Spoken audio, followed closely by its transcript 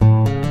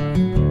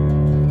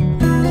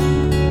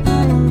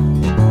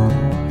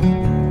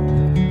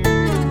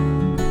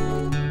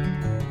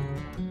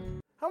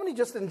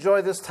just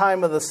enjoy this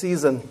time of the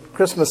season,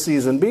 Christmas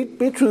season.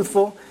 Be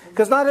truthful,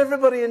 because not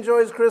everybody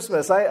enjoys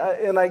Christmas,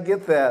 and I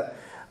get that.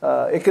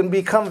 It can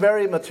become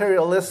very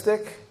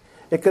materialistic.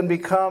 It can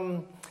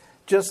become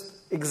just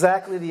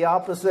exactly the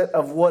opposite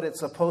of what it's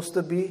supposed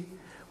to be,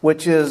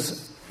 which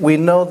is we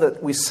know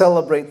that we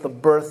celebrate the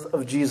birth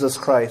of Jesus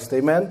Christ.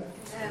 Amen?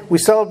 We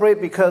celebrate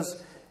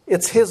because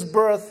it's His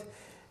birth.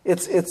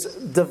 It's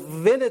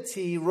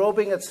divinity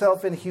robing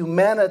itself in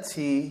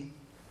humanity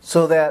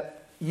so that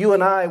you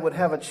and I would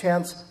have a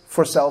chance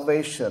for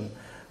salvation.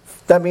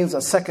 That means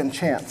a second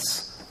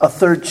chance, a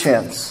third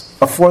chance,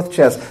 a fourth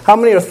chance. How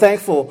many are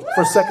thankful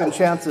for second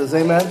chances?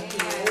 Amen?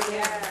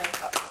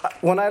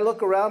 When I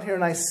look around here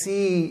and I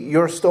see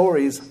your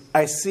stories,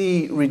 I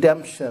see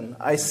redemption.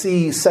 I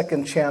see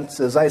second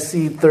chances. I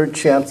see third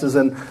chances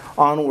and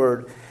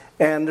onward.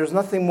 And there's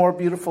nothing more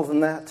beautiful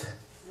than that.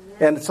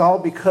 And it's all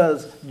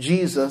because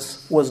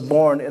Jesus was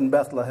born in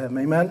Bethlehem.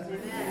 Amen?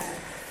 Amen.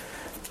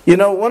 You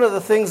know, one of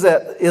the things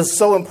that is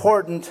so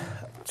important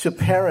to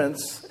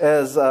parents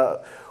as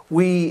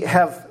we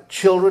have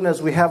children,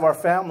 as we have our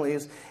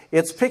families,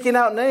 it's picking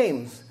out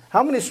names.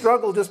 How many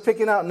struggle just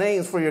picking out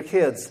names for your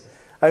kids?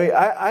 I mean,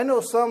 I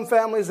know some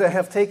families that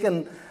have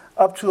taken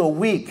up to a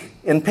week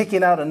in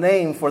picking out a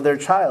name for their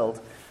child.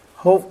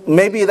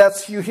 Maybe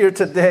that's you here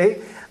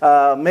today.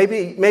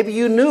 Maybe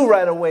you knew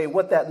right away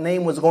what that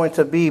name was going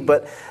to be.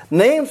 But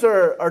names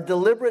are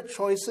deliberate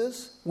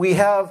choices. We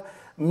have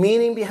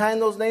meaning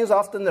behind those names.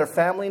 Often they're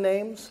family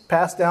names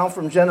passed down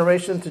from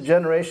generation to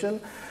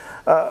generation.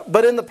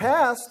 But in the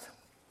past,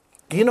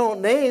 you know,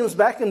 names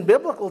back in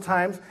biblical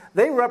times,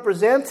 they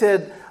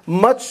represented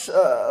much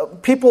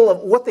people of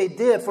what they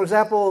did. For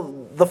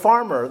example, the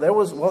farmer.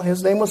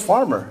 His name was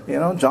Farmer. You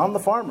know, John the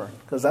Farmer,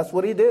 because that's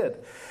what he did.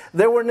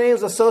 There were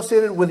names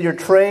associated with your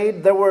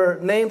trade. There were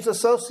names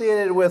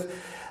associated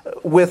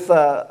with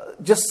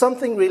just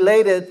something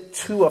related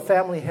to a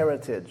family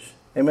heritage.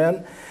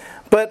 Amen?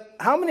 But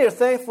how many are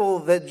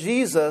thankful that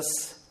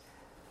Jesus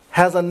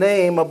has a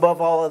name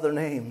above all other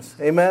names?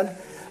 Amen?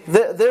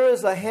 There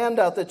is a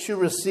handout that you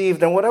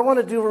received. And what I want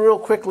to do real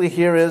quickly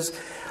here is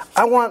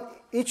I want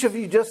each of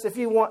you, just if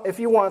you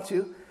want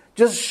to,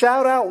 just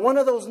shout out one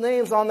of those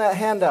names on that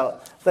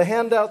handout. The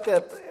handout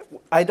that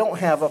I don't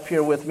have up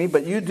here with me,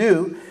 but you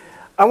do.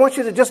 I want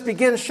you to just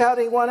begin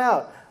shouting one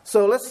out.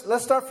 So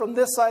let's start from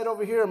this side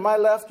over here, my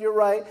left, your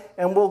right,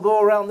 and we'll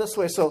go around this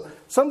way. So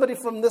somebody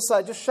from this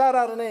side, just shout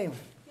out a name.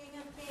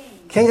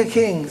 King of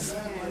Kings.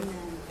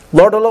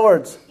 Lord of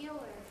Lords.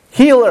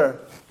 Healer.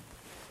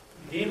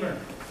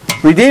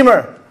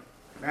 Redeemer.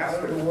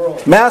 Master of the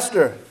world.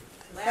 Master.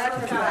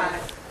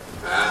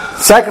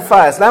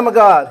 Sacrifice. Lamb of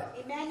God.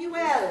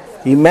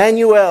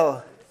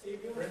 Emmanuel.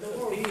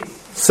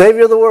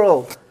 Savior of the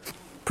world.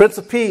 Prince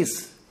of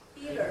Peace.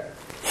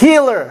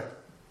 Healer.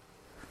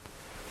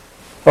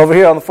 Over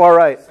here on the far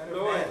right.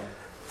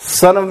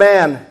 Son of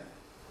Man.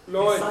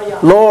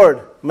 Lord.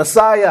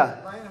 Messiah.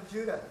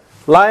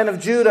 Lion of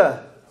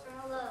Judah.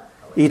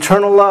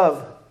 Eternal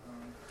love.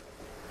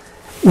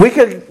 We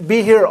could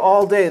be here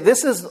all day.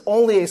 This is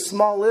only a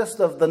small list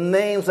of the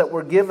names that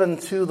were given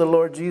to the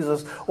Lord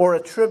Jesus or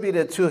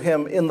attributed to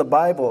Him in the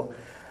Bible.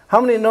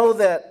 How many know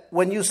that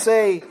when you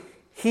say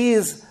He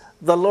is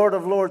the Lord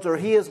of Lords or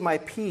He is my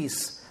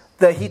peace,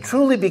 that He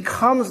truly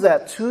becomes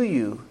that to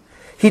you?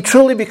 He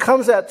truly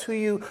becomes that to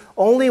you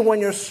only when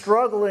you're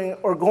struggling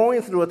or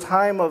going through a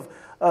time of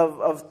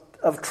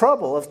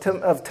trouble,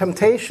 of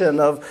temptation,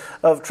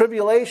 of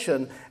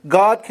tribulation.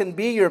 God can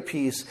be your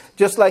peace,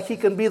 just like He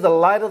can be the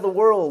light of the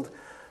world.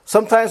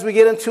 Sometimes we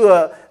get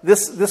into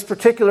this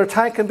particular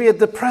time can be a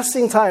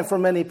depressing time for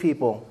many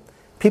people.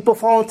 People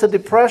fall into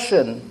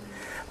depression.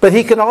 But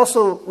He can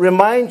also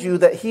remind you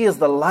that He is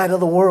the light of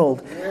the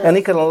world. Yeah. And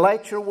He can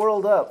light your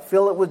world up,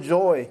 fill it with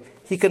joy.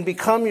 He can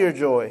become your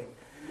joy.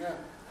 Yeah.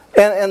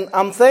 And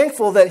I'm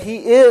thankful that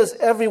He is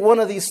every one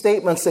of these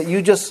statements that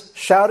you just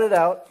shouted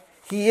out.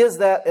 He is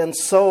that and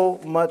so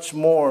much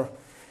more.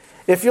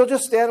 If you'll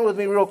just stand with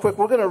me real quick,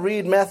 we're going to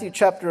read Matthew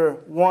chapter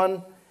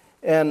 1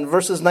 and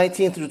verses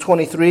 19 through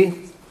 23.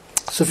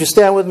 So if you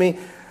stand with me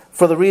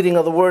for the reading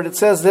of the word, it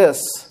says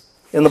this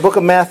in the book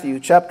of Matthew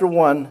chapter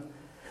 1.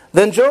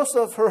 Then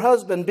Joseph, her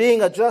husband,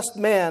 being a just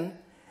man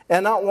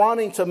and not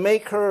wanting to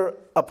make her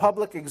a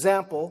public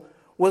example,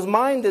 was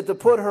minded to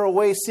put her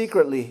away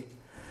secretly.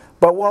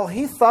 But while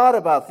he thought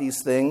about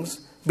these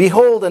things,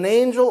 behold, an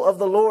angel of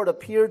the Lord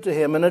appeared to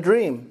him in a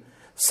dream,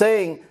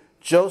 saying,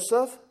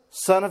 Joseph,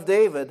 son of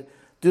David,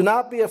 do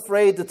not be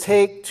afraid to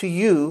take to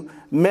you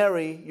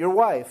Mary, your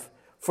wife,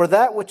 for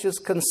that which is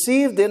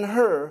conceived in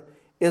her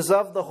is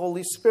of the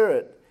Holy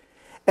Spirit.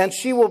 And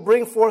she will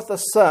bring forth a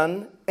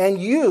son, and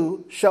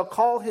you shall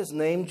call his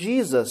name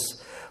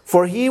Jesus,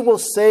 for he will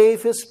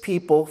save his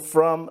people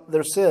from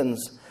their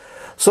sins.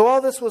 So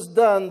all this was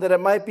done that it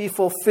might be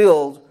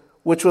fulfilled,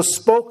 which was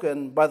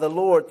spoken by the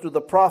Lord through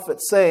the prophet,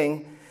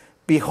 saying,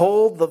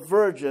 Behold, the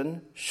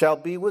virgin shall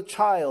be with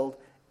child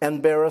and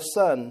bear a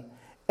son,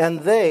 and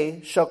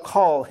they shall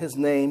call his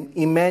name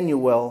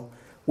Emmanuel,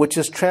 which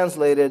is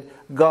translated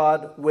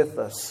God with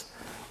us.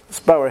 Let's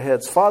bow our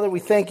heads. Father,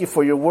 we thank you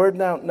for your word.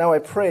 Now I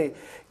pray,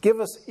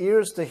 give us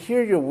ears to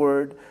hear your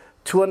word,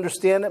 to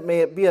understand it.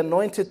 May it be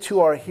anointed to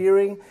our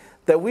hearing,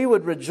 that we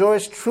would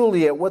rejoice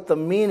truly at what the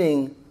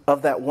meaning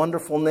of that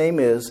wonderful name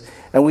is.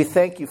 And we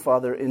thank you,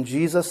 Father, in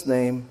Jesus'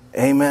 name.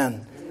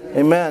 Amen.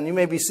 Amen. You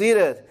may be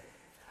seated.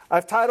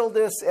 I've titled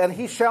this, And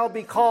He Shall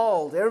Be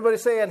Called. Everybody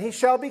say, And He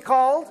Shall Be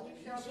Called.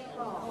 He shall be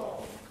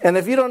called. And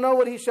if you don't know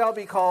what He shall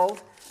be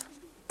called,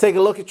 take a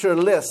look at your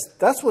list.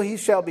 That's what He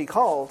shall be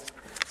called.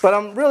 But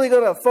I'm really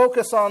going to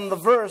focus on the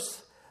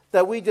verse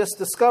that we just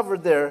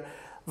discovered there.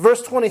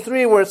 Verse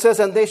 23, where it says,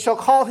 And they shall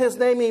call His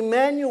name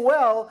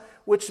Emmanuel,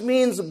 which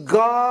means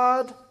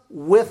God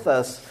with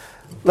us.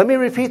 Let me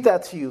repeat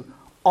that to you.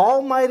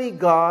 Almighty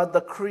God,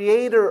 the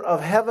creator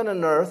of heaven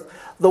and earth,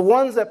 the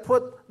one that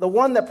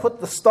put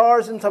the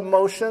stars into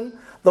motion,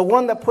 the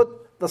one that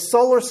put the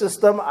solar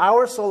system,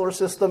 our solar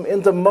system,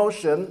 into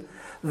motion,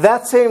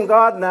 that same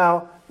God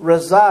now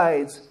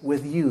resides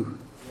with you.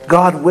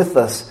 God with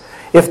us.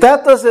 If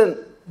that doesn't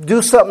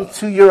do something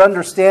to your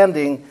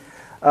understanding,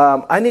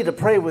 I need to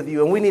pray with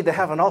you, and we need to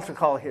have an altar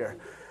call here.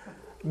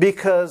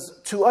 Because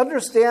to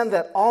understand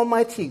that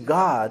Almighty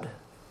God,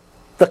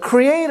 the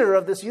creator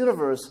of this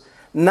universe,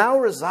 now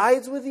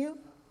resides with you,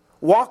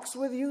 walks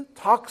with you,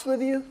 talks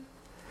with you,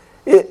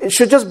 it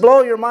should just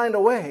blow your mind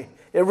away.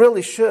 It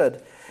really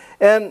should.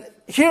 And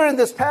here in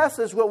this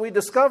passage, what we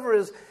discover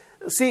is,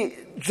 see,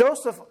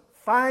 Joseph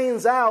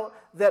finds out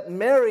that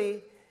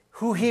Mary,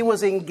 who he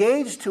was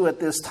engaged to at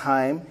this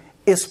time,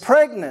 is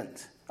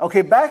pregnant.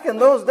 Okay, back in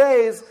those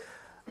days,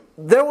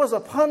 there was a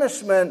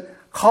punishment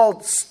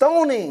called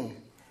stoning.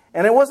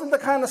 And it wasn't the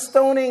kind of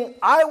stoning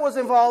I was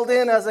involved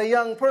in as a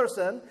young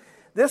person.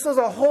 This was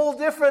a whole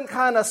different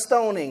kind of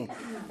stoning.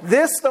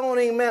 This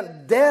stoning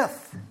meant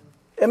death.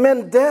 It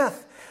meant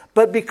death.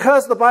 But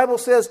because the Bible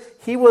says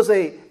he was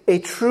a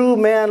true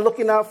man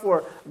looking out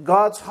for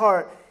God's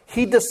heart,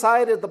 he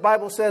decided, the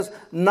Bible says,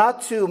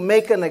 not to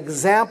make an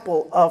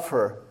example of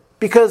her.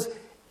 Because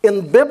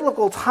in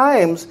biblical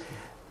times,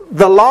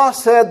 the law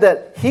said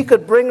that he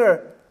could bring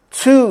her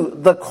to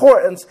the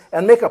court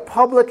and make a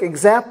public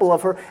example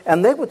of her,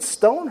 and they would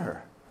stone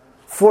her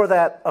for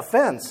that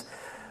offense.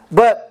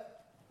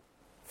 But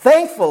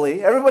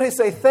thankfully, everybody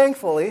say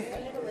thankfully,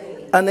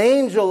 an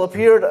angel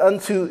appeared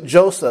unto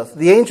Joseph.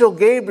 The angel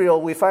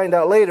Gabriel, we find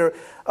out later,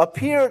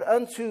 appeared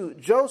unto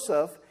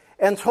Joseph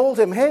and told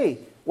him, hey,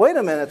 wait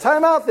a minute,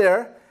 time out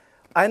there.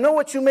 I know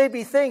what you may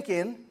be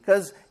thinking,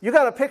 because you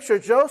got to picture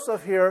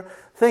Joseph here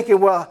thinking,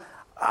 well,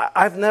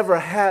 I've never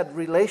had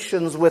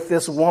relations with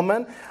this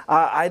woman.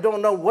 I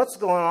don't know what's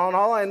going on.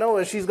 All I know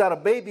is she's got a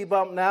baby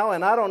bump now,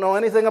 and I don't know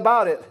anything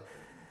about it.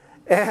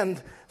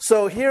 And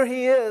so here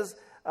he is,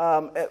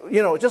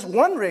 just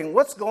wondering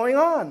what's going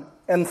on.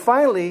 And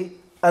finally,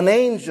 an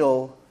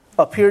angel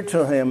appeared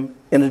to him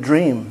in a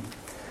dream.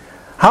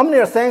 How many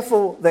are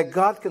thankful that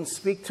God can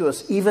speak to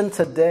us even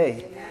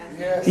today?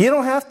 Yes. You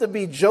don't have to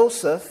be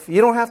Joseph.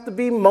 You don't have to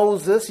be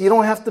Moses. You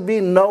don't have to be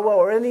Noah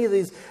or any of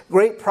these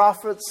great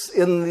prophets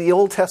in the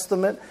Old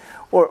Testament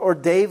or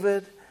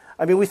David.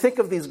 I mean, we think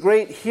of these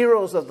great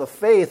heroes of the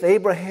faith,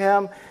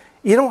 Abraham.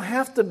 You don't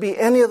have to be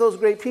any of those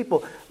great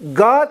people.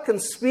 God can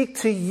speak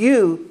to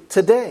you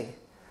today.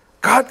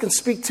 God can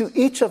speak to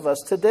each of us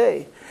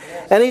today.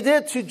 Yes. And He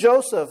did to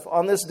Joseph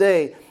on this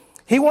day.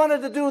 He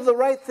wanted to do the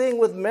right thing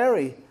with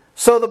Mary.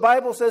 So the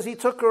Bible says He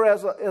took her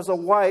as a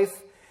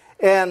wife,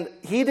 and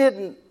He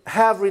didn't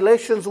have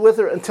relations with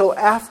her until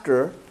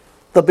after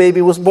the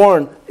baby was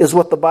born, is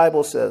what the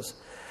Bible says.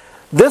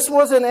 This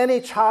wasn't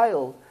any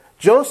child.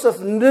 Joseph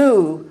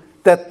knew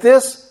that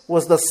this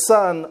was the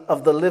Son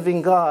of the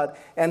living God,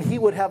 and he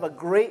would have a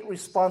great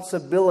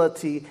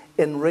responsibility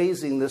in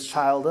raising this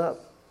child up.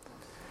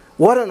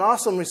 What an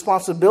awesome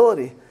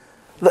responsibility.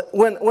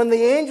 When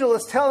the angel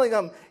is telling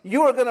him,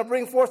 you are going to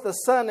bring forth a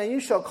son, and you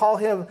shall call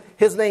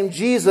his name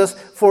Jesus,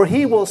 for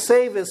he will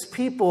save his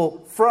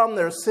people from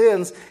their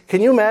sins.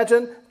 Can you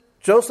imagine?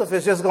 Joseph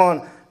is just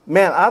going,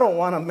 man, I don't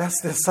want to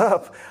mess this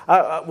up.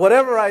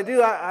 Whatever I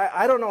do,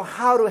 I don't know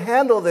how to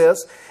handle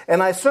this,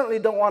 and I certainly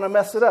don't want to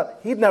mess it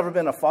up. He'd never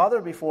been a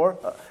father before,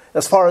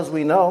 as far as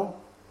we know.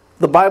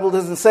 The Bible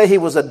doesn't say he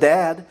was a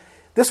dad.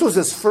 This was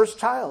his first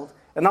child.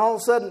 And all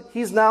of a sudden,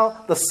 he's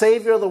now the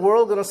Savior of the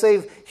world, going to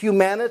save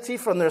humanity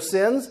from their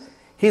sins.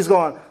 He's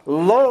going,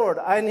 Lord,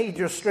 I need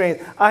your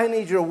strength. I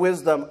need your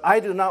wisdom. I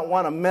do not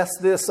want to mess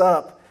this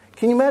up.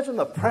 Can you imagine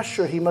the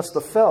pressure he must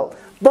have felt?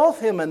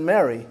 Both him and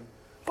Mary.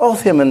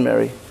 Both him and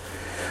Mary.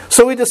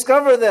 So we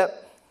discover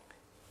that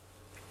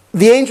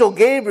the angel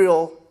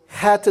Gabriel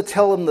had to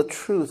tell him the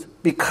truth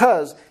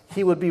because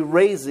he would be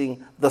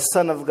raising the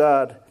Son of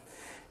God.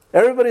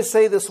 Everybody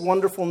say this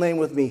wonderful name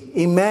with me.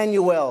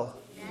 Emmanuel.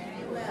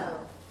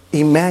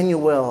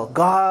 Emmanuel,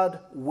 God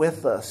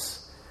with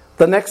us.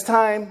 The next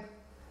time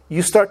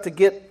you start to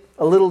get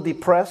a little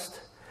depressed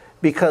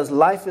because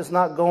life is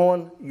not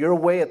going your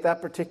way at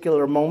that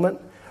particular moment,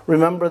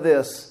 remember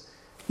this.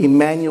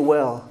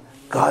 Emmanuel,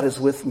 God is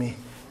with me.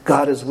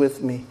 God is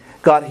with me.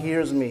 God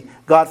hears me.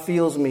 God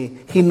feels me.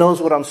 He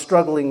knows what I'm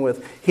struggling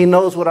with. He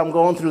knows what I'm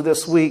going through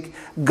this week.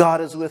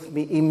 God is with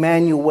me.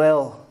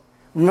 Emmanuel.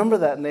 Remember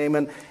that name.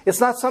 And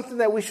it's not something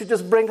that we should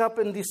just bring up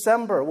in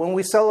December when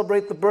we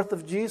celebrate the birth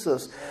of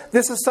Jesus.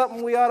 This is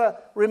something we ought to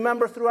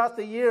remember throughout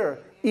the year.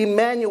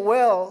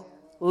 Emmanuel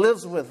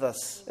lives with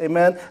us.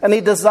 Amen. And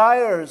He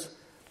desires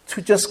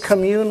to just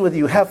commune with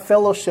you, have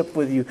fellowship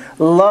with you,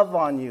 love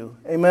on you.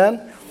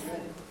 Amen.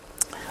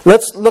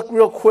 Let's look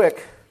real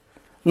quick.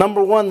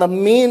 Number one, the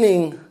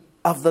meaning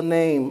of the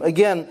name.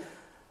 Again,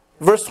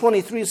 verse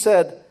 23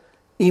 said,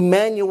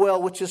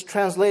 Emmanuel, which is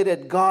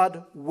translated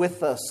God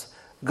with us.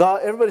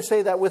 God, everybody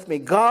say that with me.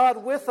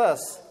 God with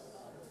us.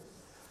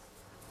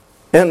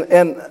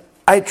 And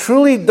I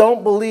truly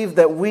don't believe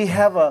that we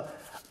have a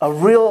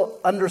real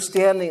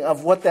understanding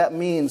of what that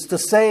means. To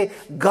say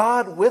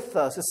God with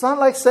us. It's not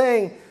like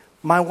saying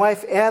my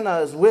wife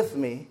Anna is with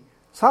me.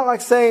 It's not like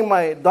saying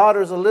my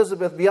daughters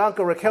Elizabeth,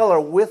 Bianca, Raquel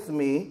are with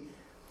me.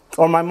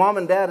 Or my mom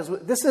and dad is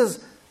with me. This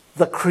is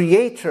the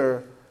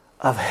Creator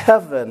of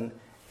heaven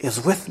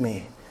is with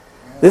me.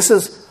 This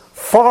is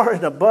far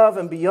and above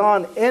and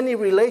beyond any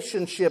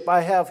relationship I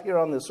have here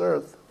on this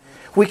earth.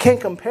 We can't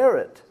compare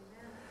it.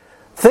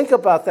 Think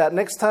about that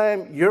next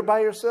time you're by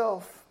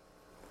yourself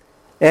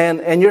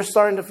and you're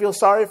starting to feel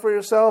sorry for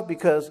yourself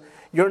because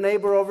your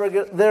neighbor over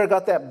there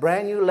got that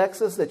brand new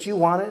Lexus that you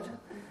wanted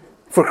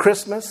for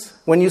Christmas.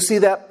 When you see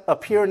that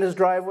appear in his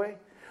driveway,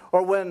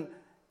 or when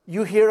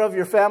you hear of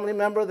your family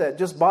member that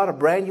just bought a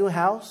brand new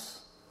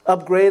house,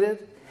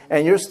 upgraded,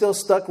 and you're still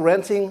stuck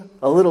renting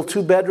a little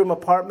 2-bedroom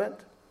apartment.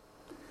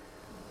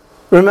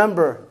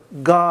 Remember,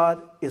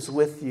 God is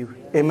with you.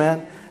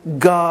 Amen?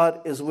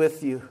 God is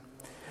with you.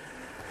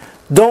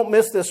 Don't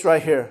miss this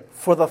right here.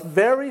 For the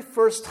very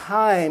first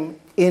time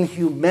in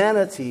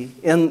humanity,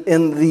 in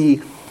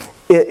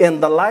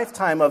the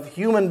lifetime of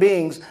human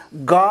beings,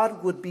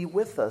 God would be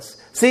with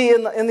us. See,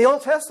 in the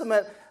Old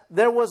Testament,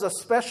 there was a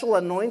special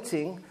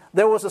anointing.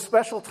 There was a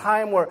special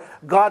time where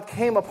God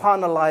came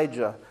upon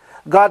Elijah.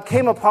 God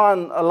came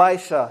upon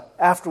Elisha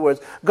afterwards.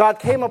 God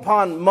came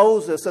upon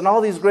Moses and all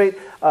these great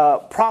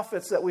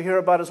prophets that we hear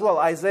about as well.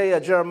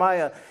 Isaiah,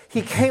 Jeremiah.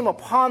 He came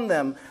upon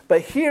them.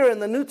 But here in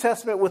the New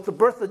Testament with the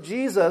birth of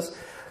Jesus,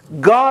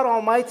 God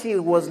Almighty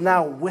was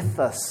now with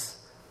us.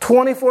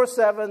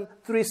 24/7,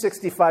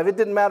 365. It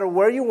didn't matter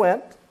where you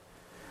went.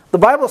 The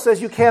Bible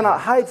says you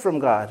cannot hide from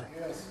God.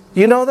 Yes. Do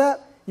you know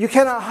that? You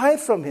cannot hide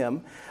from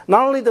Him.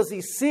 Not only does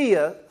He see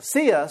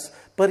us,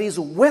 but He's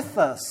with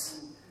us.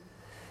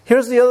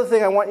 Here's the other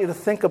thing I want you to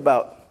think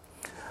about.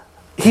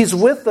 He's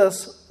with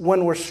us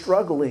when we're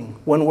struggling,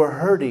 when we're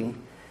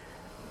hurting.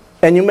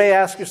 And you may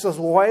ask yourselves,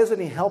 well, why isn't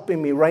He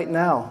helping me right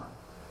now?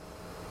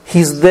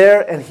 He's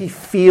there and He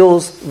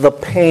feels the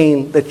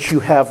pain that you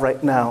have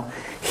right now.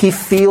 He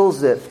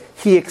feels it.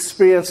 He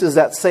experiences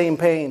that same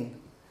pain.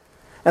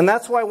 And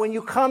that's why when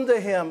you come to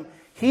Him,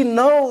 He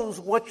knows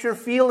what you're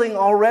feeling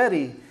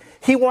already.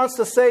 He wants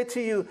to say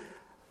to you,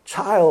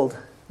 child,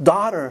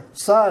 daughter,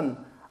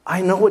 son,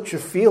 I know what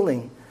you're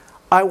feeling.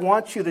 I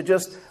want you to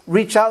just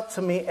reach out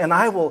to me and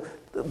I will,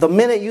 the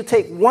minute you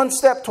take one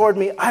step toward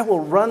me, I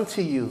will run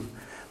to you.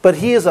 But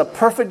He is a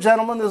perfect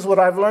gentleman. This is what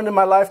I've learned in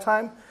my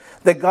lifetime.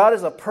 That God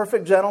is a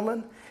perfect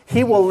gentleman.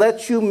 He will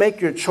let you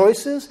make your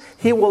choices.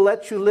 He will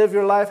let you live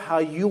your life how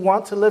you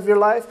want to live your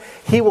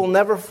life. He will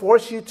never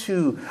force you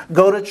to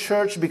go to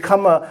church,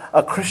 become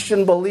a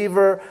Christian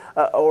believer,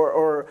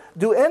 or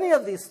do any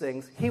of these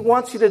things. He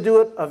wants you to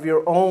do it of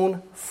your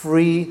own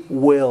free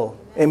will.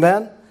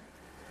 Amen?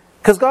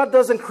 Because God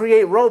doesn't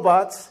create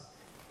robots.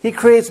 He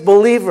creates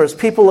believers,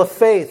 people of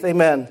faith.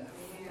 Amen.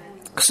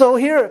 So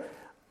here,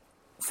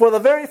 for the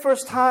very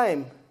first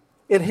time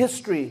in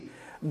history,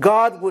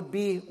 God would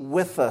be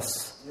with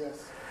us.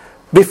 Yes.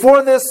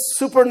 Before this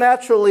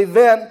supernatural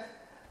event,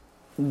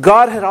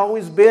 God had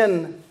always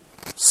been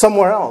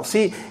somewhere else.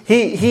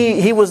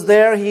 He was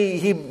there.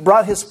 He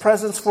brought His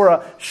presence for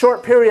a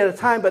short period of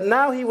time, but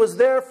now He was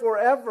there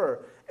forever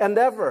and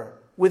ever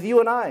with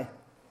you and I.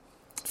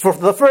 For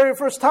the very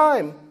first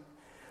time,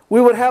 we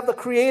would have the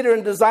creator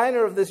and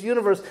designer of this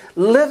universe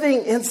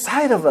living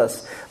inside of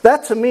us.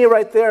 That to me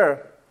right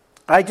there,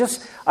 I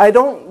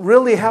don't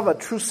really have a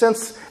true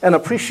sense and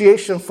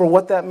appreciation for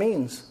what that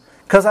means.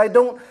 Because I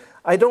don't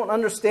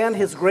understand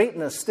His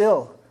greatness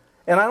still.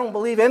 And I don't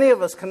believe any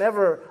of us can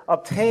ever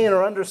obtain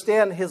or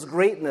understand His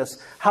greatness,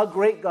 how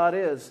great God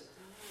is.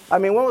 I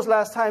mean, when was the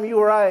last time you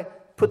or I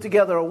put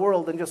together a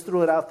world and just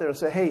threw it out there and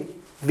said, hey,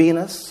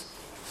 Venus,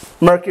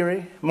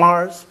 Mercury,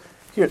 Mars,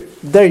 here,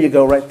 there you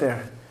go right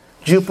there.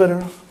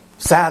 Jupiter,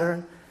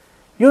 Saturn.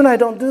 You and I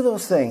don't do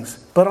those things,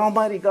 but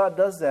Almighty God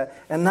does that.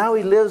 And now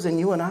He lives in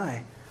you and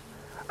I.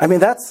 I mean,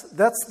 that's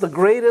the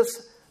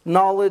greatest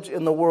knowledge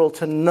in the world,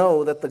 to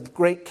know that the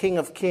great King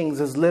of Kings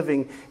is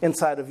living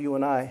inside of you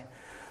and I.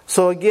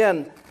 So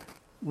again,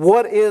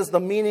 what is the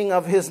meaning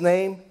of His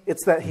name?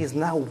 It's that He's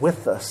now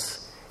with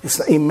us. It's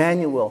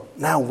Emmanuel,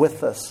 now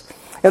with us.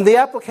 And the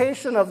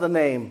application of the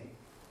name,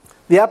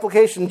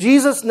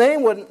 Jesus'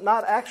 name would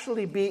not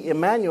actually be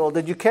Emmanuel.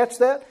 Did you catch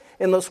that?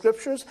 in those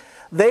scriptures,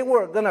 they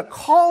were going to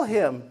call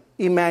him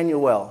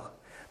Emmanuel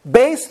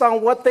based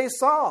on what they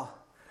saw.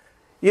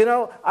 You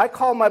know, I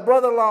call my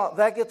brother-in-law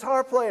that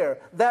guitar player,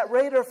 that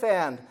Raider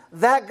fan,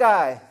 that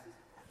guy,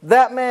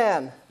 that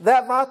man,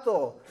 that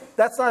vato.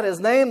 That's not his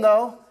name,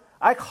 though.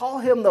 I call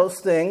him those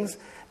things,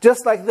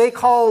 just like they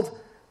called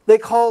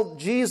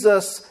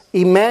Jesus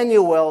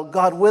Emmanuel,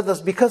 God with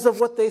us, because of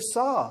what they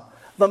saw.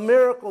 The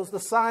miracles, the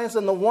signs,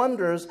 and the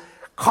wonders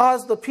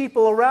caused the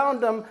people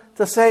around him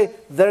to say,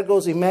 there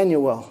goes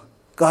Emmanuel,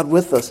 God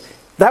with us.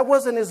 That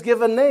wasn't his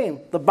given name.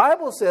 The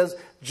Bible says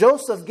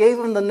Joseph gave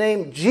him the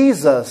name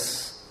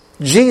Jesus,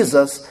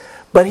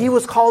 but he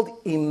was called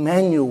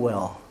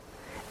Emmanuel.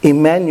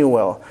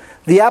 Emmanuel.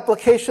 The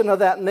application of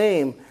that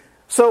name.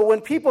 So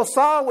when people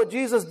saw what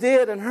Jesus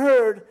did and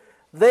heard,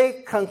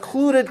 they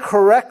concluded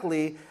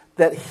correctly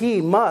that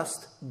he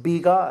must be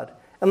God.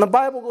 And the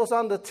Bible goes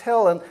on to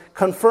tell and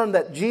confirm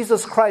that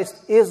Jesus Christ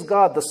is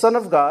God, the Son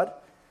of God.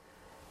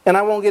 And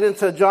I won't get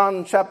into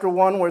John chapter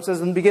 1 where it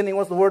says, in the beginning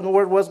was the Word, and the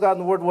Word was God,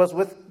 and the Word was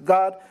with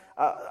God.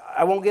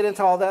 I won't get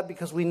into all that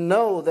because we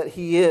know that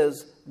he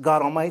is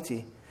God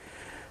Almighty.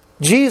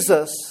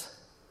 Jesus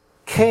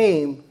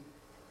came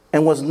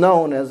and was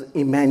known as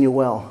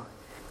Emmanuel,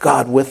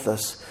 God with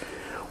us.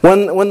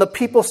 When the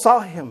people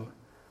saw him,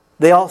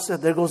 they all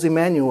said, there goes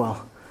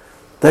Emmanuel.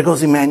 There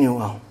goes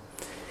Emmanuel.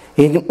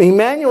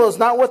 Emmanuel is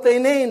not what they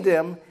named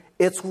him.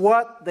 It's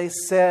what they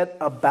said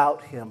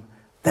about him.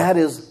 That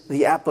is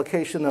the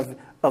application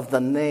of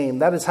the name.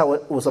 That is how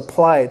it was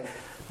applied.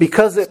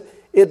 Because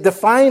it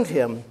defined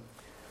him.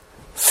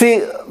 See,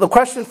 the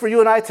question for you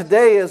and I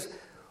today is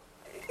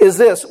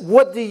this.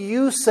 What do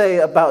you say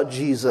about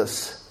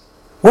Jesus?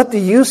 What do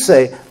you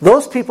say?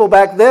 Those people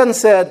back then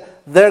said,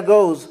 there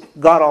goes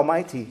God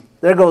Almighty.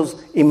 There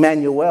goes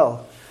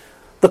Emmanuel.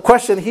 The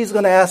question he's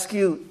going to ask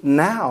you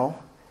now,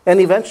 and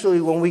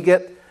eventually when we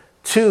get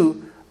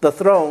to the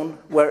throne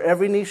where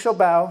every knee shall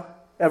bow,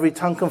 every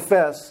tongue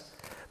confess,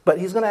 but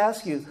he's going to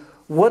ask you,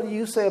 what do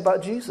you say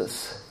about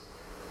Jesus?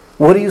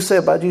 What do you say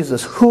about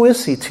Jesus? Who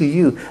is he to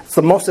you? It's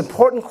the most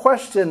important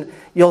question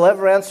you'll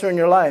ever answer in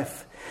your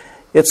life.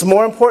 It's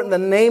more important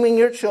than naming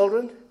your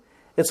children.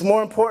 It's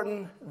more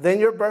important than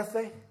your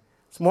birthday.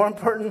 It's more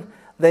important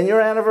than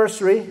your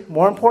anniversary.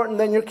 More important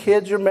than your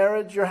kids, your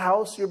marriage, your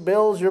house, your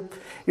bills,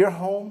 your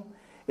home.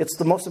 It's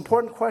the most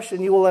important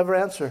question you will ever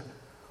answer.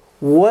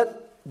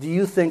 What do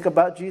you think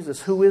about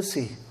Jesus? Who is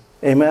he?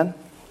 Amen?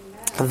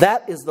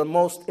 That is the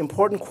most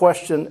important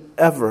question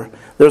ever.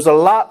 There's a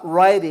lot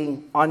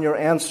riding on your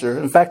answer.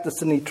 In fact,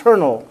 it's an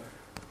eternal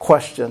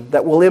question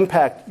that will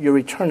impact your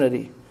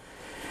eternity.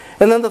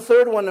 And then the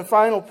third one and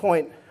final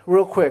point,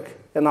 real quick,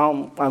 and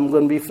I'm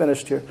going to be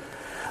finished here.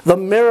 The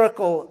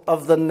miracle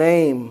of the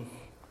name.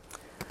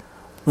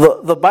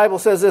 The Bible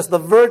says this, the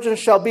virgin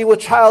shall be with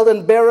child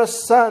and bear a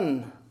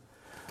son.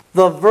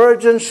 The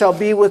virgin shall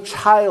be with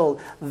child.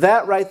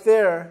 That right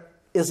there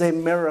is a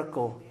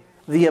miracle.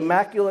 The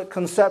Immaculate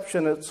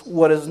Conception, it's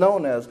what is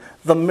known as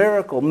the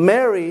miracle.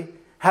 Mary,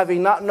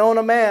 having not known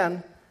a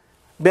man,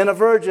 been a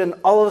virgin,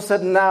 all of a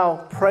sudden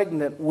now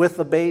pregnant with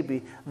a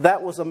baby.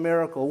 That was a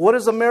miracle. What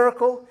is a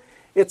miracle?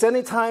 It's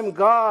any time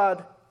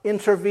God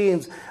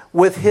intervenes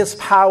with his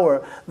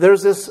power.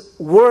 There's this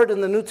word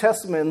in the New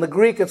Testament. In the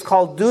Greek, it's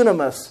called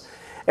dunamis.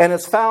 And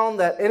it's found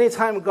that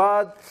anytime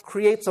God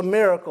creates a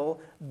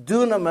miracle,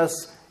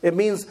 dunamis, it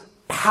means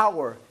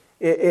power.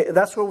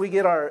 That's where we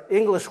get our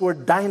English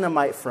word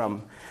dynamite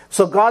from.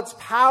 So God's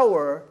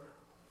power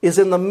is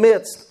in the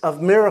midst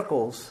of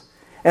miracles.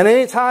 And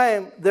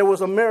anytime there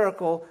was a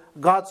miracle,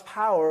 God's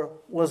power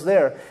was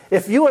there.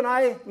 If you and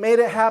I made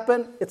it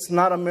happen, it's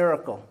not a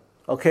miracle.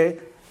 Okay?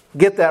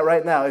 Get that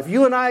right now. If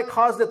you and I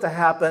caused it to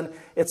happen,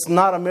 it's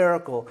not a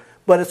miracle.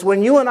 But it's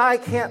when you and I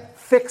can't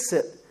fix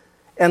it,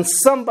 and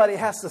somebody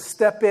has to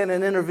step in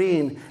and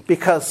intervene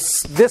because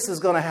this is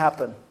going to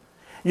happen.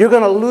 You're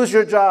going to lose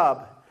your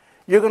job.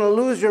 You're going to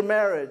lose your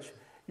marriage.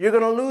 You're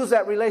going to lose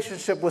that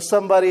relationship with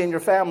somebody in your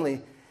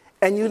family.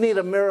 And you need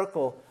a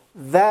miracle.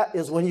 That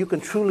is when you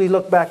can truly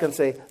look back and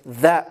say,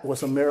 that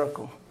was a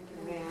miracle.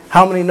 Amen.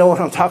 How many know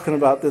what I'm talking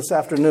about this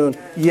afternoon?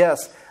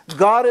 Yes.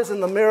 God is in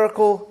the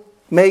miracle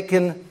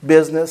making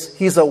business.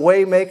 He's a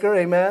way maker.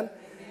 Amen.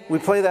 We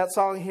play that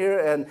song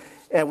here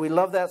and we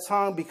love that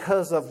song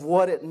because of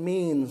what it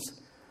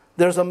means.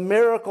 There's a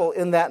miracle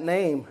in that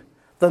name.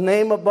 The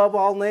name above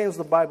all names,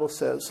 the Bible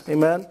says.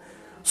 Amen.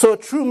 So a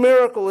true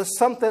miracle is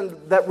something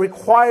that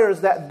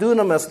requires that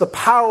dunamis, the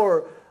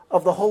power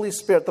of the Holy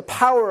Spirit, the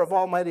power of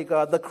Almighty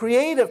God, the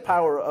creative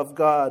power of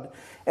God.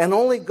 And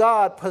only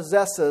God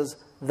possesses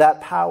that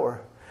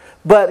power.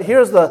 But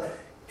here's the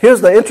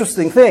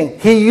interesting thing.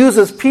 He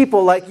uses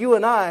people like you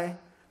and I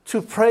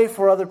to pray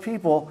for other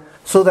people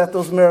so that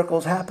those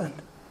miracles happen.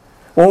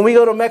 When we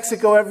go to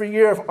Mexico every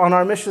year on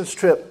our missions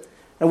trip,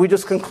 and we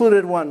just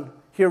concluded one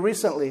here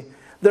recently,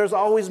 there's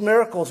always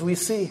miracles we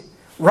see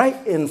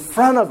right in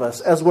front of us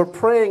as we're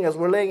praying, as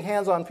we're laying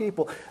hands on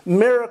people.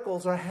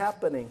 Miracles are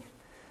happening.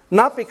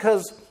 Not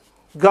because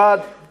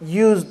God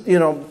used,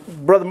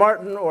 Brother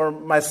Martin or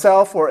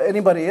myself or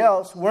anybody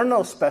else. We're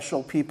no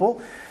special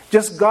people.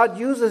 Just God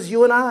uses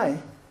you and I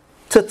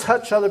to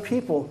touch other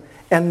people,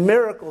 and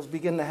miracles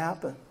begin to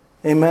happen.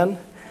 Amen?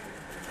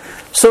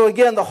 So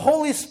again, the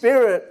Holy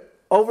Spirit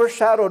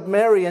overshadowed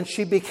Mary and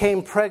she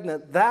became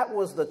pregnant. That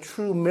was the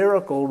true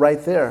miracle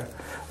right there.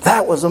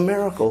 That was a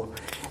miracle.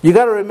 You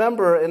got to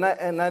remember, and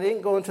I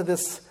didn't go into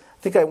this,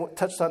 I think I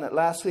touched on it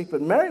last week,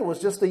 but Mary was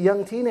just a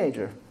young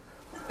teenager.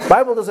 The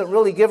Bible doesn't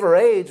really give her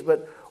age,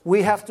 but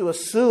we have to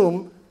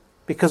assume,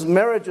 because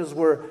marriages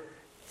were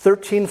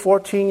 13,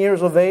 14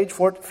 years of age,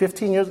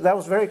 15 years, that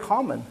was very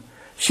common.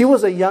 She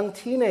was a young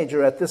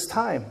teenager at this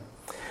time.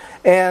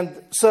 And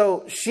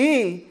so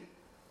she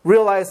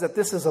realized that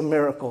this is a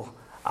miracle.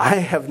 I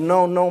have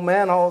known no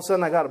man. All of a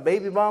sudden I got a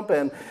baby bump.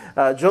 And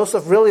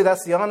Joseph, really,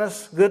 that's the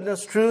honest,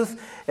 goodness,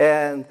 truth.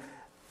 And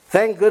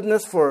thank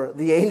goodness for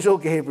the angel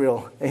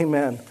Gabriel.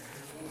 Amen.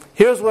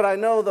 Here's what I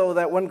know, though,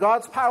 that when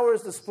God's power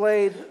is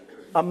displayed,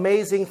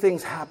 amazing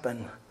things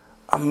happen.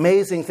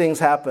 Amazing things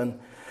happen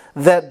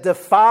that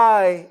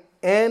defy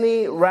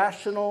any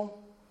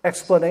rational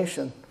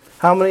explanation.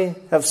 How many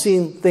have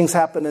seen things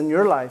happen in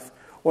your life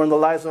or in the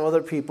lives of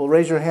other people?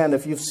 Raise your hand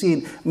if you've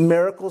seen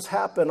miracles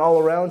happen all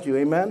around you.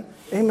 Amen?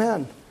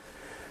 Amen.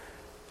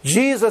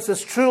 Jesus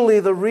is truly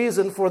the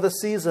reason for the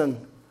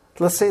season.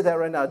 Let's say that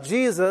right now.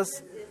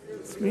 Jesus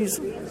is the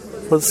reason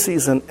for the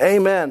season.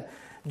 Amen.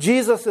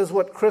 Jesus is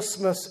what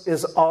Christmas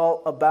is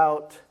all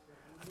about.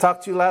 I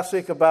talked to you last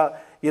week about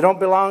you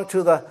belong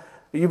to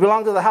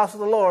the house of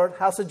the Lord,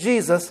 house of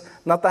Jesus,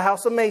 not the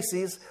house of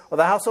Macy's or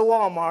the house of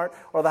Walmart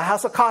or the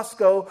house of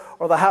Costco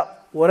or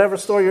whatever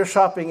store you're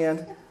shopping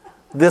in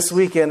this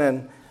weekend.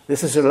 And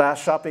this is your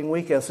last shopping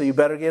weekend, so you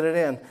better get it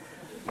in.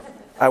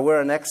 I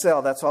wear an XL,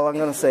 that's all I'm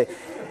going to say.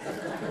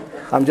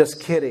 I'm just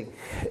kidding.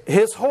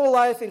 His whole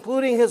life,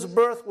 including his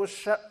birth, was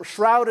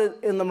shrouded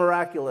in the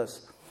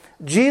miraculous.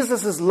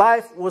 Jesus'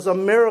 life was a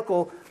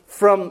miracle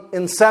from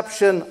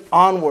inception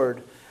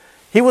onward.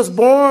 He was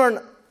born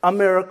a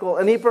miracle,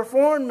 and he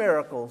performed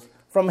miracles,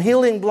 from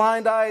healing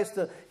blind eyes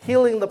to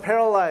healing the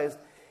paralyzed.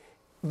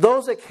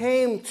 Those that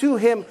came to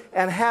him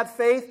and had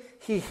faith,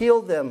 he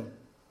healed them.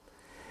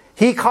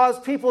 He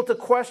caused people to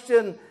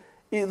question.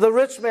 The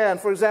rich man,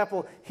 for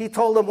example, he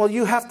told them, well,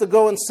 you have to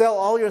go and sell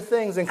all your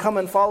things and come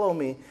and follow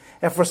me.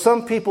 And for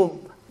some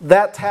people,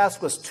 that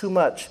task was too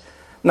much.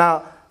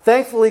 Now,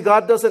 thankfully,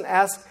 God doesn't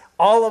ask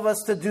all of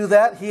us to do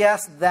that. He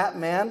asked that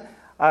man.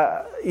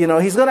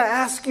 He's going to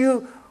ask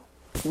you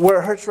where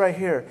it hurts right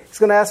here. He's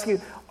going to ask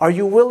you, are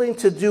you willing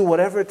to do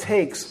whatever it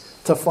takes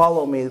to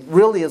follow me?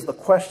 Really is the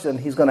question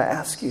he's going to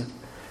ask you.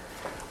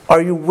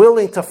 Are you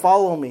willing to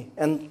follow me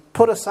and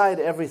put aside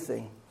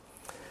everything?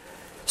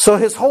 So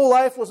his whole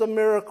life was a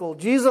miracle.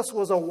 Jesus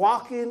was a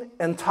walking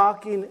and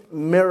talking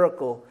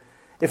miracle.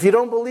 If you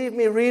don't believe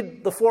me,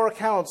 read the 4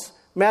 accounts.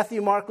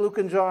 Matthew, Mark, Luke,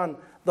 and John.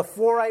 The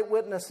 4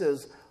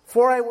 eyewitnesses.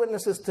 4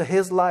 eyewitnesses to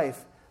his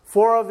life.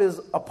 4 of his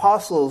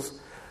apostles,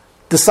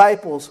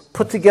 disciples,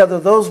 put together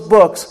those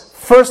books.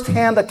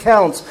 First-hand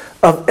accounts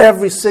of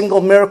every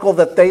single miracle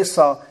that they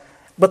saw.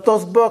 But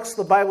those books,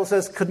 the Bible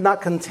says, could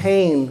not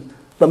contain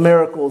the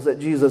miracles that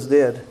Jesus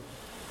did.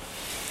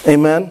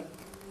 Amen?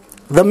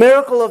 The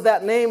miracle of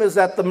that name is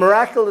that the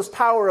miraculous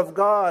power of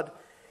God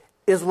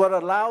is what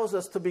allows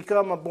us to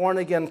become a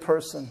born-again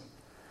person.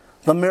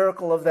 The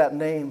miracle of that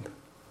name.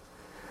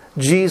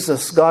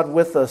 Jesus, God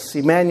with us.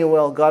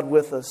 Emmanuel, God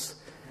with us.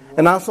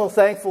 And I'm so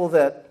thankful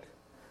that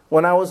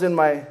when I was in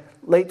my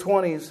late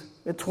 20s,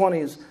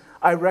 mid-20s,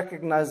 I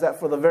recognized that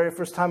for the very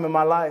first time in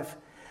my life.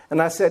 And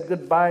I said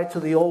goodbye to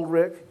the old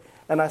Rick.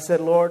 And I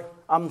said, Lord,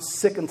 I'm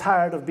sick and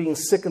tired of being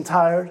sick and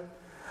tired.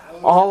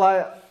 All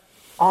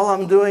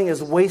I'm doing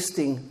is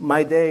wasting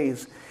my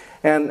days.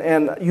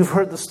 And you've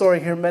heard the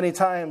story here many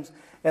times.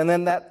 And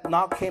then that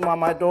knock came on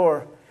my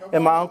door.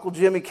 And my Uncle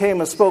Jimmy came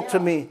and spoke to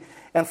me.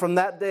 And from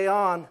that day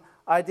on,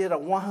 I did a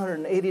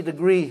 180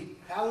 degree.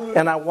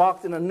 And I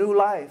walked in a new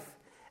life.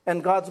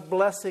 And God's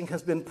blessing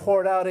has been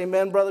poured out.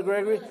 Amen, Brother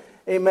Gregory?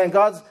 Amen.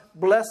 God's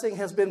blessing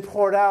has been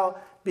poured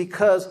out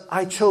because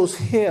I chose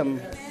Him.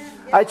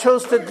 I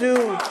chose to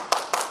do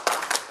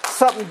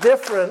something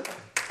different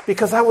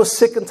because I was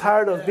sick and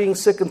tired of being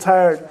sick and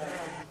tired.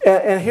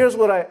 And here's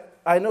what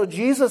I know.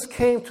 Jesus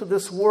came to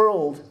this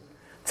world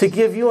to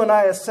give you and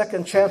I a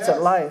second chance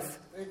at life.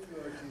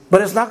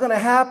 But it's not going to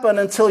happen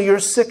until you're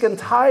sick and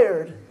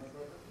tired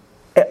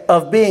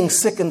of being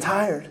sick and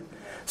tired.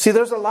 See,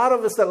 there's a lot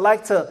of us that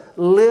like to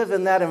live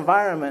in that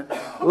environment.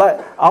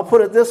 I'll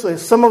put it this way.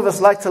 Some of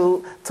us like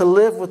to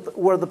live with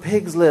where the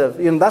pigs live.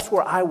 That's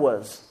where I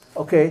was.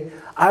 Okay?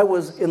 I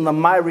was in the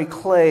miry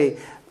clay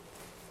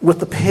with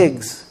the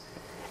pigs.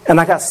 And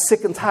I got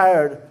sick and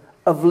tired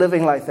of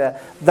living like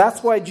that.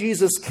 That's why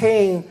Jesus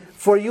came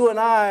for you and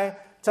I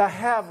to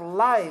have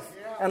life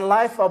and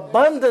life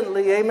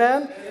abundantly.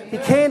 Amen? He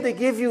came to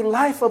give you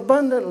life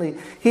abundantly.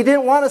 He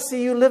didn't want to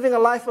see you living a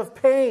life of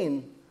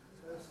pain,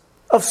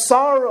 of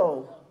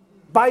sorrow,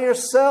 by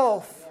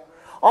yourself.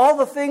 All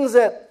the things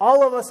that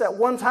all of us at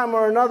one time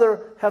or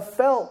another have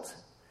felt.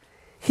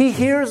 He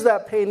hears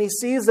that pain. He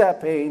sees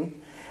that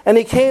pain. And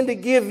He came to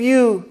give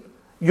you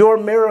your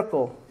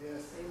miracle.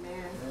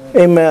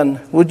 Amen.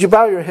 Would you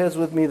bow your heads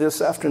with me this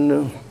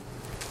afternoon?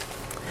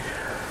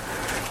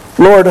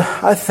 Lord,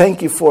 I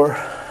thank you for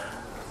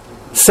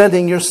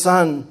sending your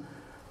Son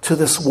to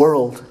this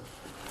world.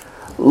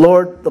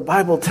 Lord, the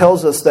Bible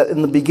tells us that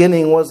in the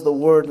beginning was the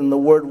Word, and the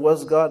Word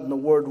was God, and the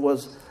Word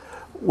was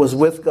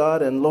with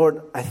God. And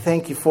Lord, I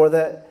thank you for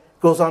that.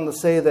 It goes on to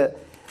say that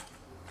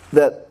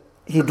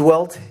He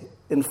dwelt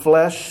in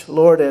flesh,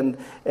 Lord, and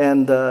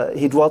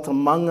He dwelt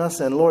among us.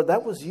 And Lord,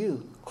 that was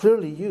you,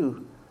 clearly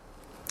you.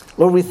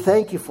 Lord, we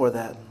thank you for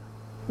that.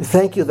 We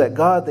thank you that,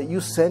 God, that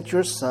you sent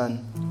your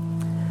Son.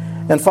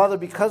 And Father,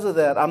 because of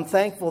that, I'm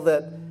thankful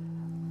that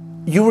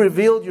you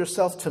revealed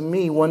yourself to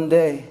me one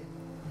day.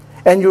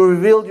 And you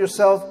revealed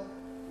yourself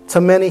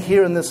to many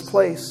here in this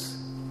place.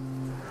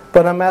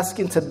 But I'm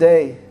asking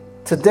today,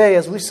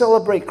 as we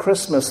celebrate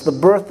Christmas, the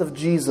birth of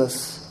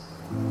Jesus,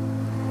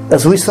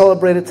 as we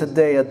celebrate it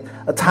today,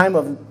 a time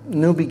of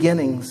new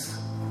beginnings,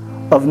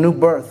 of new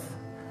birth,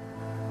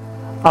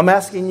 I'm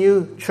asking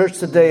you, church,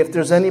 today, if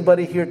there's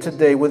anybody here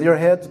today with your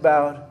heads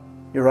bowed,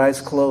 your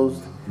eyes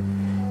closed,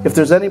 if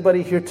there's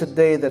anybody here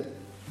today that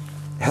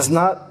has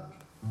not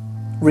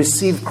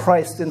received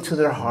Christ into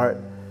their heart,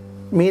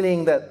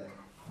 meaning that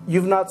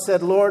you've not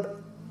said, Lord,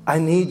 I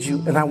need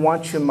you and I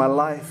want you in my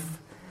life,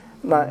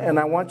 and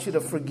I want you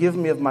to forgive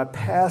me of my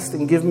past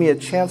and give me a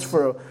chance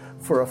for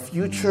a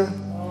future.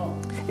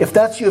 If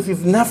that's you, if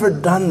you've never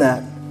done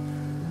that,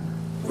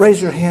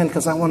 raise your hand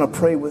because I want to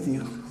pray with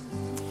you.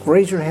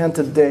 Raise your hand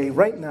today,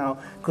 right now,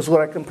 because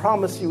what I can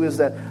promise you is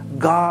that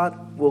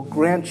God will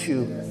grant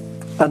you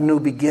a new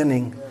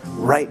beginning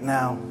right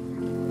now.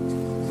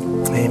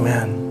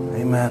 Amen.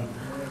 Amen.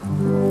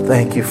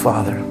 Thank you,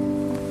 Father.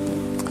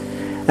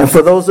 And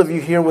for those of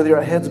you here with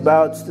your heads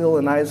bowed still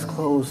and eyes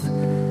closed,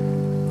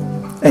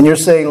 and you're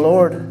saying,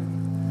 Lord,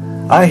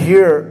 I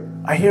hear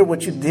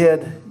what you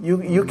did.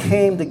 You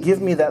came to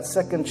give me that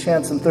second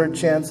chance and third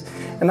chance,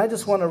 and I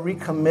just want to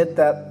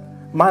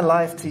recommit my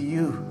life to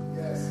you.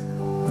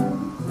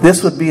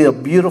 This would be a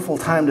beautiful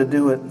time to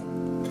do it.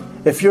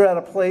 If you're at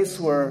a place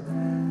where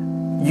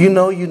you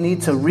know you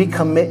need to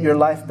recommit your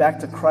life back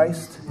to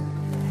Christ,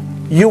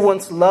 you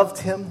once loved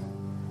Him,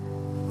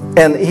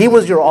 and He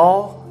was your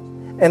all,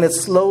 and it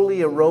slowly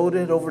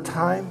eroded over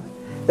time.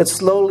 It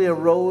slowly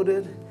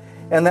eroded,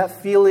 and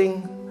that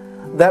feeling,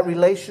 that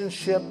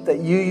relationship that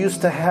you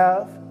used to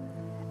have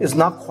is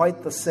not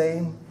quite the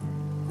same,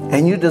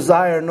 and you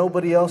desire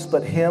nobody else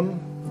but Him.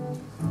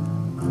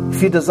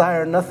 If you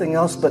desire nothing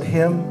else but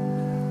Him,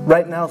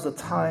 right now is the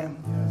time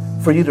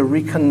for you to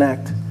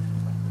reconnect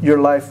your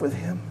life with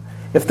Him.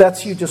 If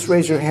that's you, just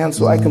raise your hand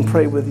so I can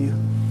pray with you.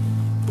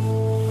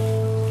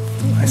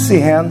 I see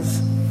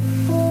hands.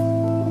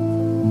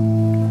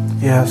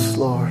 Yes,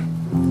 Lord.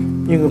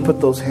 You can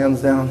put those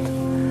hands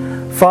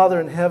down.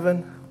 Father in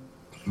heaven,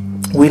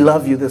 we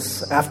love you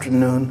this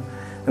afternoon,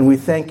 and we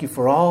thank you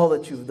for all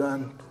that you've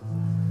done.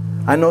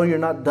 I know you're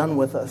not done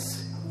with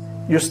us.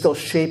 You're still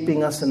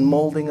shaping us and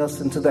molding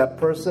us into that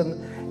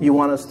person you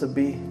want us to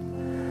be.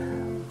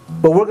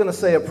 But we're going to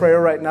say a prayer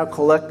right now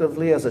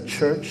collectively as a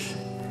church.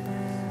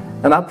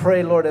 And I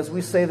pray, Lord, as we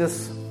say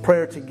this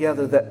prayer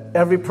together, that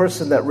every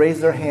person that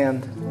raised their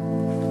hand,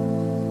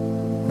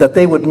 that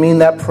they would mean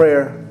that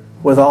prayer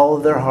with all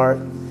of their heart,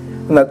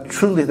 and that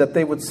truly that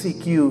they would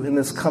seek you in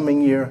this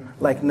coming year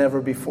like never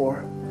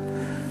before.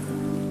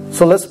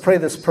 So let's pray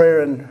this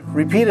prayer and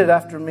repeat it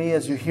after me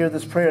as you hear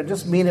this prayer.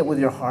 Just mean it with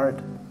your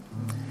heart.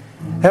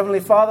 Heavenly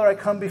Father, I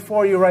come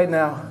before you right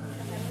now.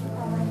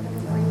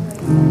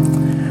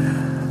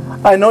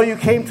 I know you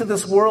came to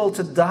this world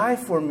to die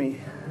for me.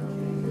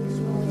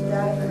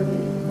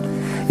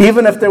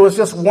 Even if there was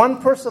just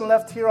one person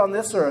left here on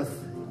this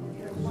earth,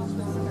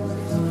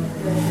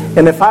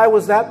 and if I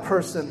was that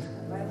person,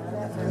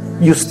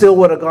 you still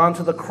would have gone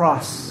to the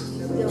cross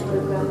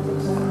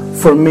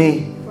for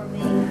me.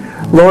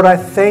 Lord, I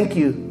thank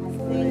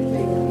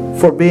you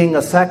for being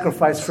a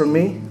sacrifice for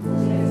me,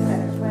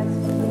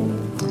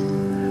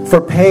 for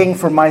paying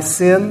for my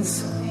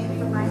sins,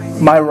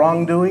 my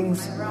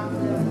wrongdoings,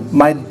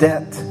 my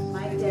debt.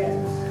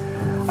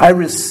 I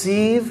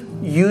receive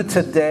you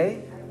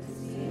today.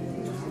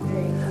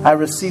 I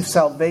receive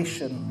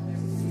salvation.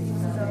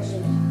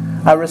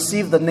 I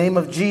receive the name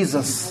of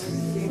Jesus,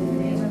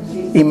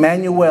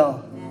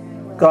 Emmanuel,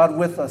 God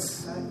with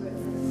us,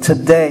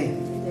 today.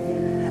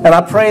 And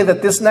I pray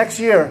that this next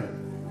year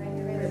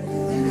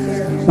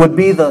would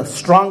be the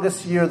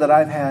strongest year that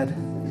I've had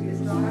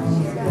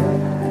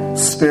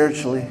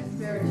spiritually.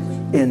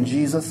 In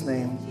Jesus'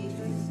 name,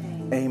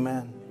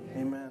 amen.